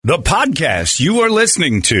The podcast you are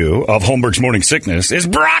listening to of Holmberg's Morning Sickness is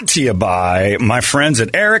brought to you by my friends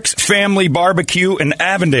at Eric's Family Barbecue in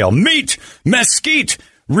Avondale. Meet, mesquite,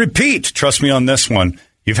 repeat. Trust me on this one.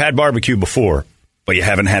 You've had barbecue before, but you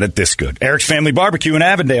haven't had it this good. Eric's Family Barbecue in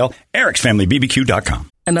Avondale, ericsfamilybbq.com.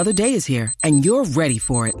 Another day is here, and you're ready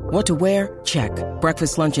for it. What to wear? Check.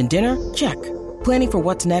 Breakfast, lunch, and dinner? Check. Planning for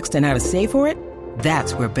what's next and how to save for it?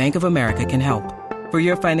 That's where Bank of America can help. For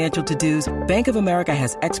your financial to-dos, Bank of America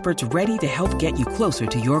has experts ready to help get you closer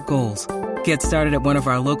to your goals. Get started at one of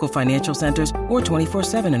our local financial centers or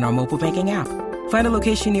 24/7 in our mobile banking app. Find a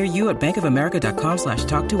location near you at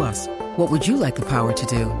bankofamerica.com/talktous. What would you like the power to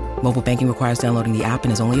do? Mobile banking requires downloading the app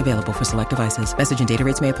and is only available for select devices. Message and data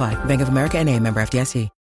rates may apply. Bank of America N.A., member FDIC.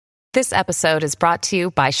 This episode is brought to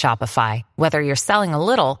you by Shopify. Whether you're selling a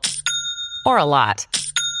little or a lot,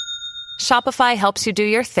 Shopify helps you do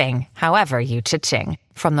your thing, however you cha-ching.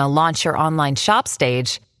 From the launch your online shop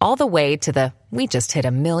stage, all the way to the we just hit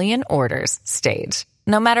 1 million orders stage.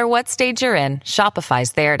 No matter what stage you're in,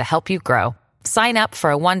 Shopify's there to help you grow. Sign up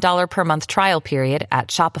for a $1 per month trial period at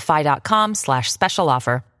shopify.com/special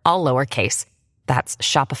offer, all lowercase. That's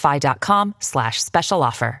shopify.com/special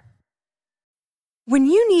offer. When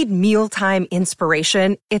you need mealtime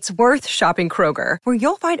inspiration, it's worth shopping Kroger, where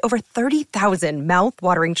you'll find over 30,000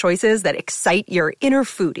 mouth-watering choices that excite your inner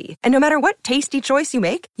foodie. And no matter what tasty choice you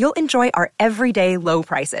make, you'll enjoy our everyday low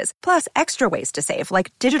prices, plus extra ways to save,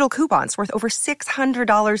 like digital coupons worth over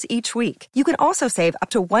 $600 each week. You can also save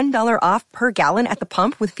up to $1 off per gallon at the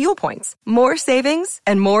pump with fuel points. More savings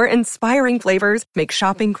and more inspiring flavors make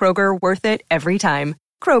shopping Kroger worth it every time.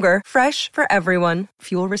 Kroger, fresh for everyone.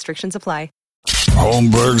 Fuel restrictions apply.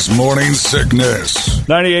 Holmberg's Morning Sickness.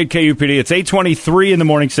 98 KUPD. It's 8:23 in the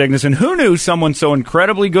Morning Sickness. And who knew someone so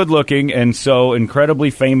incredibly good-looking and so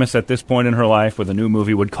incredibly famous at this point in her life with a new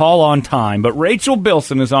movie would call on time? But Rachel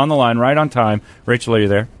Bilson is on the line right on time. Rachel, are you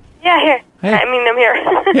there? Yeah, here. Hey. I'm here.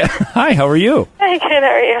 Yeah. Hi, how are you? Hi, good.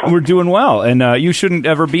 How are you? We're doing well. And you shouldn't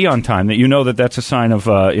ever be on time. That you know that's a sign of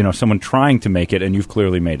someone trying to make it, and you've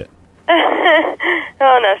clearly made it.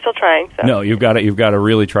 Oh, no, still trying. So. No, you've got to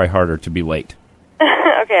really try harder to be late.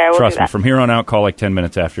 Okay, I will Trust do that. me, from here on out, call like 10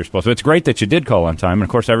 minutes after you're supposed to. It's great that you did call on time. And, of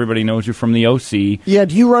course, everybody knows you from the OC. Yeah,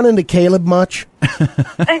 do you run into Caleb much?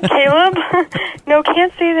 Caleb? No,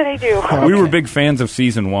 can't say that I do. We were big fans of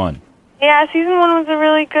Season 1. Yeah, Season 1 was a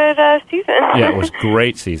really good season. Yeah, it was a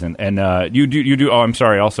great season. And you do. Oh, I'm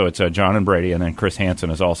sorry. Also, it's John and Brady, and then Chris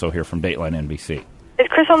Hansen is also here from Dateline NBC. Is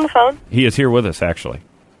Chris on the phone? He is here with us, actually.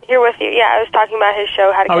 Here with you. Yeah, I was talking about his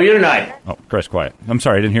show, How to Catch How are you tonight? Oh, Chris, quiet. I'm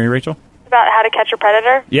sorry, I didn't hear you, Rachel. About How to Catch a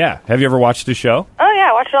Predator. Yeah. Have you ever watched the show? Oh,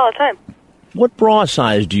 yeah, I watch it all the time. What bra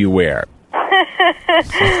size do you wear? And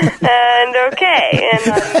okay, and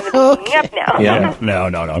I'm going to be up now. Yeah. No,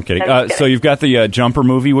 I'm kidding. I'm kidding. So you've got the Jumper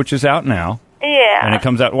movie, which is out now. Yeah. And it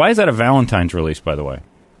comes out. Why is that a Valentine's release, by the way?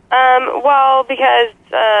 Well, because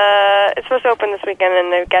it's supposed to open this weekend,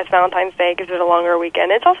 and I guess Valentine's Day gives it a longer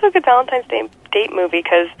weekend. It's also a good Valentine's Day date movie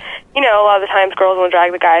because, a lot of the times girls want to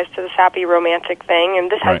drag the guys to this happy romantic thing,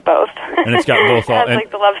 and this has Right. both. And it's got both. It has,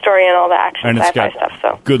 like, the love story and all the action And it's sci-fi got stuff,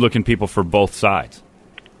 so. good-looking people for both sides.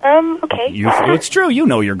 Okay. It's true. You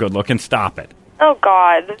know you're good-looking. Stop it. Oh,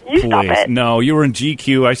 God. You stop Please. it. No, you were in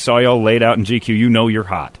GQ. I saw you all laid out in GQ. You know you're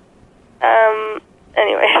hot.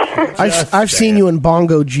 Anyway. I've seen you in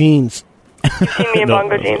bongo jeans. You've seen me in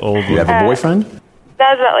bongo jeans. Old You have a boyfriend?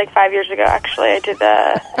 That was about, 5 years ago, actually. I did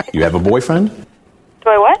You have a boyfriend? Do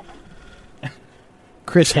I what?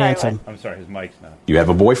 Chris Hansen. I'm sorry, his mic's not. You have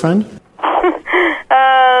a boyfriend?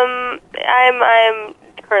 I'm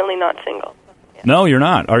currently not single. No, you're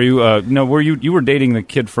not. Are you? No, were you? You were dating the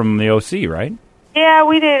kid from the OC, right? Yeah,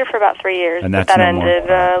 we dated for about 3 years, And but that's that no more. ended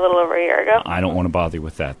a little over a year ago. I don't want to bother you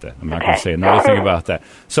with that. Then I'm not Okay. going to say another thing about that.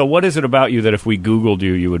 So, what is it about you that if we Googled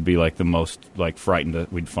you, you would be the most frightened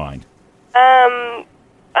that we'd find?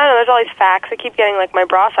 I don't know, there's all these facts. I keep getting, my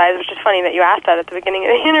bra size, which is funny that you asked that at the beginning of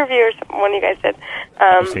the interview, or one of you guys did.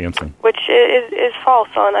 Was Hansen. Which is false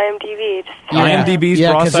on IMDb. IMDb's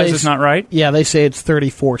bra 'cause size is not right? Yeah, they say it's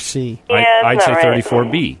 34C. Yeah, I'd that's say not right.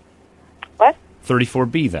 34B. What?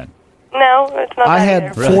 34B then. No, it's not I that had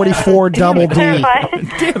either. 44 double D. Clarify.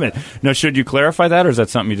 Damn it. Now, should you clarify that, or is that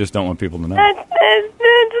something you just don't want people to know?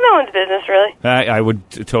 It's no one's business, really. I would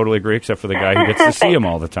totally agree, except for the guy who gets to see him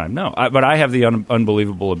all the time. No, but I have the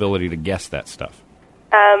unbelievable ability to guess that stuff.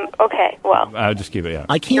 Okay, well. I'll just keep it, yeah.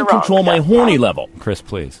 I can't You're wrong. control my horny level. Chris,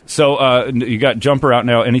 please. So, you got Jumper out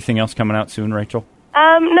now. Anything else coming out soon, Rachel?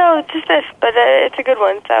 No, it's just this, but it's a good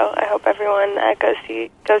one, so I hope everyone goes see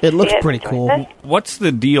It looks see it. pretty cool. What's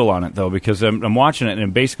the deal on it, though? Because I'm watching it,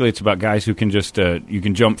 and basically it's about guys who can just you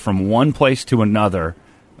can jump from one place to another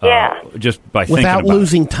just by thinking Without about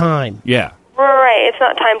losing time. Yeah. Right. It's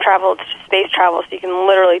not time travel. It's just space travel, so you can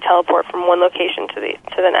literally teleport from one location to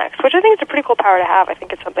the next, which I think is a pretty cool power to have. I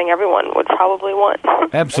think it's something everyone would probably want.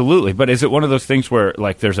 Absolutely. But is it one of those things where,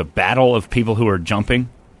 like, there's a battle of people who are jumping?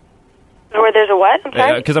 Where there's a what? I'm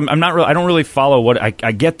sorry? Because I'm not really, I don't really follow what, I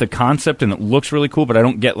get the concept and it looks really cool, but I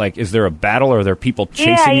don't get, like, is there a battle or are there people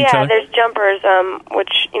chasing each other? Yeah, there's jumpers,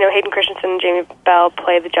 which, Hayden Christensen and Jamie Bell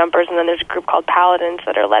play the jumpers, and then there's a group called Paladins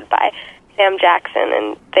that are led by Sam Jackson,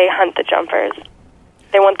 and they hunt the jumpers.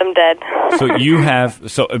 They want them dead. So you have,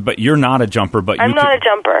 but you're not a jumper, but I'm not a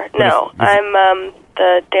jumper, no. I'm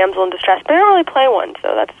the damsel in distress, but I don't really play one,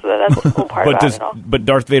 so that's the cool part about it all. But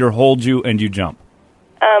Darth Vader holds you and you jump?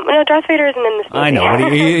 No, Darth Vader isn't in this movie. I know,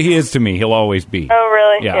 but he is to me. He'll always be. Oh,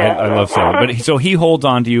 really? Yeah. I love saying it. But so he holds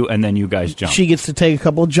on to you, and then you guys jump. She gets to take a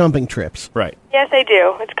couple of jumping trips. Right. Yes, I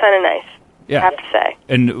do. It's kind of nice, yeah. I have to say.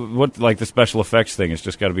 And what, like, the special effects thing, it's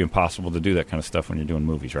just got to be impossible to do that kind of stuff when you're doing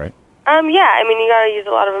movies, right? Yeah, I mean, you got to use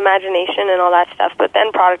a lot of imagination and all that stuff, but the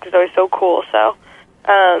end product is always so cool, so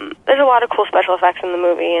there's a lot of cool special effects in the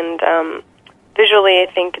movie, and visually, I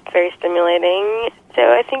think it's very stimulating, so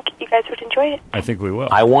I think you guys would enjoy it. I think we will.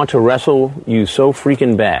 I want to wrestle you so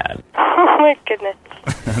freaking bad. Oh, my goodness.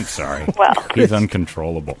 I'm sorry. Well. He's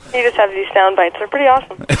uncontrollable. You just have these sound bites. They're pretty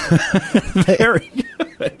awesome. Very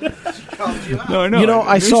good. No, I know.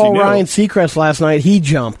 I saw Ryan Seacrest last night. He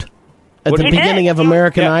jumped at the beginning of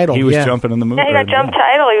American Idol. He was jumping in the movie. Yeah, he got jumped to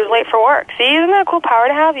Idol. He was late for work. See, isn't that a cool power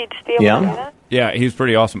to have? You'd just be able to do that. Yeah, he's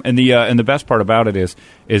pretty awesome. And the best part about it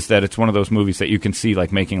is that it's one of those movies that you can see,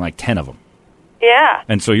 like, making like 10 of them. Yeah.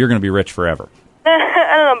 And so you're going to be rich forever.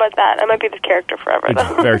 I don't know about that. I might be this character forever,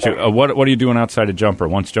 though. It's very true. What are you doing outside of Jumper?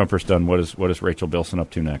 Once Jumper's done, what is Rachel Bilson up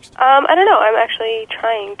to next? I don't know. I'm actually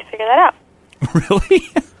trying to figure that out. Really?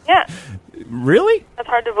 Yeah. Really? That's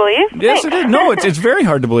hard to believe. Yes, Thanks. it is. No, it's very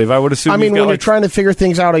hard to believe. I would assume. I mean, when you're trying to figure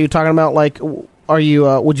things out, are you talking about, like, are you?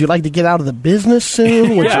 Would you like to get out of the business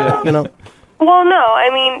soon? Would you know? Well, no. I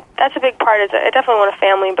mean, that's a big part. I definitely want a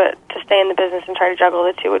family, but to stay in the business and try to juggle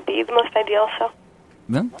the two would be the most ideal. So.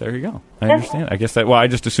 No, there you go. I understand. I guess I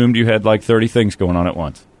just assumed you had like 30 things going on at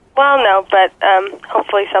once. Well, no, but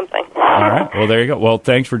hopefully something. All right. Well, there you go. Well,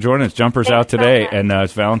 thanks for joining us. Jumper's out today, and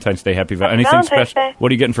it's Valentine's Day. Happy Anything Valentine's special? Day.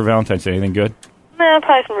 What are you getting for Valentine's Day? Anything good?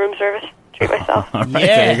 Probably some room service. Treat myself. All right,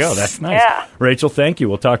 there you go. That's nice. Yeah. Rachel, thank you.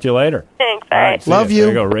 We'll talk to you later. Thanks. All right. Love you. There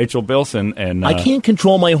you go. Rachel Bilson. And I can't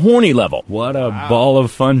control my horny level. What a ball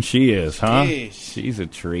of fun she is, huh? Jeez. She's a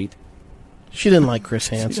treat. She didn't like Chris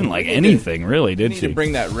Hansen. She didn't like anything, really, did You she? need to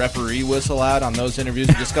bring that referee whistle out on those interviews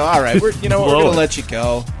and just go, all right, we're going to let you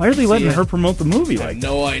go. Why are they letting her promote the movie I like have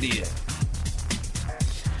no idea.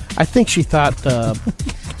 I think she thought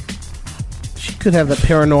she could have the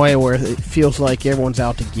paranoia where it feels like everyone's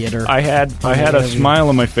out to get her. I had a smile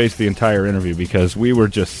on my face the entire interview because we were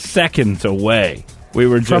just seconds away. We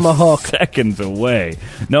were just from a hook. Seconds away.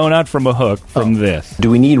 No, not from a hook, from this. Do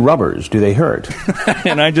we need rubbers? Do they hurt?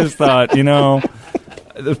 And I just thought,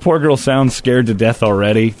 the poor girl sounds scared to death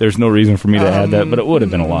already. There's no reason for me to add that, but it would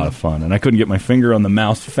have been a lot of fun. And I couldn't get my finger on the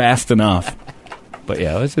mouse fast enough. But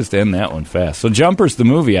yeah, let's just end that one fast. So Jumper's the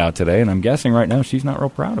movie out today, and I'm guessing right now she's not real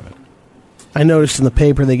proud of it. I noticed in the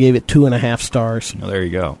paper they gave it 2.5 stars. Oh, there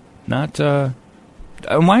you go. Not.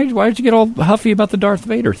 Why did you get all huffy about the Darth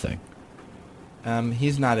Vader thing?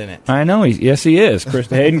 He's not in it. I know. Yes, he is. Chris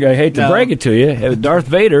Hayden, I hate to break it to you. Darth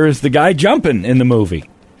Vader is the guy jumping in the movie.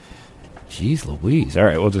 Jeez Louise. All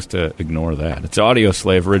right, we'll just ignore that. It's Audio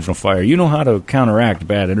Slave Original Fire. You know how to counteract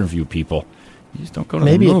bad interview people. You just don't go to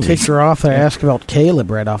Maybe the it movies. takes her off to ask about Caleb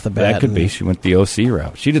right off the bat. That could be. She went the OC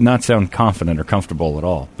route. She did not sound confident or comfortable at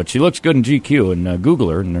all. But she looks good in GQ, and Google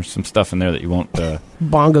her, and there's some stuff in there that you won't...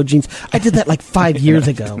 Bongo jeans. I did that like 5 years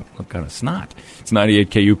ago. What kind of snot? It's 98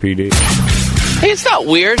 KUPD. Hey, it's not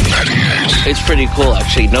weird. It's pretty cool,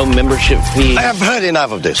 actually. No membership fee. I have heard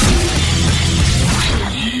enough of this.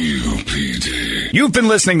 You've been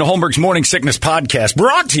listening to Holmberg's Morning Sickness Podcast,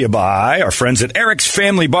 brought to you by our friends at Eric's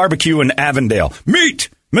Family Barbecue in Avondale. Meet,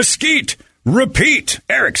 mesquite, repeat.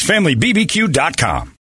 Eric'sFamilyBBQ.com.